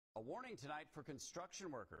A warning tonight for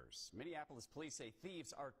construction workers. Minneapolis police say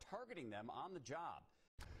thieves are targeting them on the job.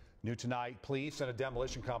 New tonight, police and a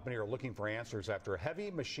demolition company are looking for answers after a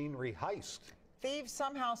heavy machinery heist. Thieves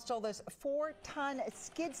somehow stole this 4-ton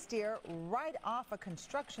skid steer right off a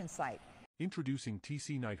construction site. Introducing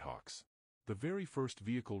TC Nighthawks, the very first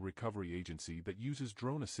vehicle recovery agency that uses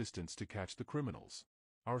drone assistance to catch the criminals.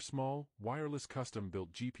 Our small, wireless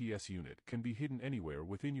custom-built GPS unit can be hidden anywhere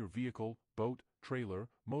within your vehicle, boat, trailer,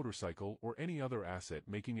 motorcycle, or any other asset,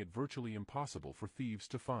 making it virtually impossible for thieves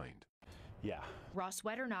to find. Yeah. Ross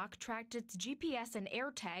Wetternock tracked its GPS and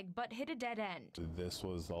AirTag but hit a dead end. This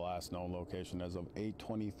was the last known location as of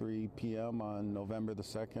 8:23 p.m. on November the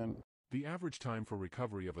 2nd. The average time for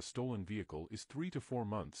recovery of a stolen vehicle is 3 to 4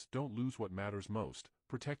 months. Don't lose what matters most.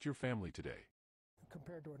 Protect your family today.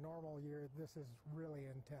 Compared to a normal year, this is really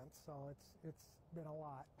intense, so it's been a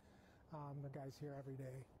lot. The guy's here every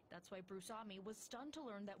day. That's why Bruce Ami was stunned to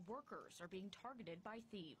learn that workers are being targeted by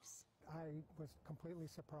thieves. I was completely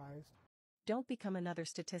surprised. Don't become another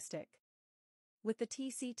statistic. With the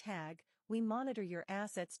TC tag, we monitor your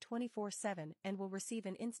assets 24/7 and will receive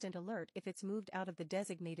an instant alert if it's moved out of the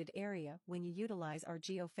designated area when you utilize our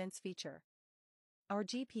geofence feature. Our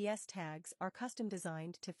GPS tags are custom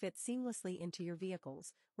designed to fit seamlessly into your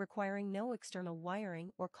vehicles, requiring no external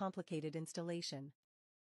wiring or complicated installation.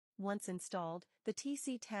 Once installed, the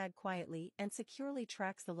TC tag quietly and securely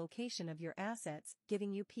tracks the location of your assets,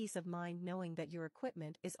 giving you peace of mind knowing that your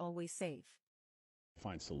equipment is always safe.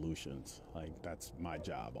 Find solutions. That's my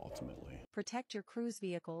job ultimately. Protect your cruise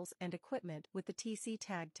vehicles and equipment with the TC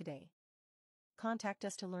tag today. Contact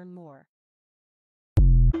us to learn more.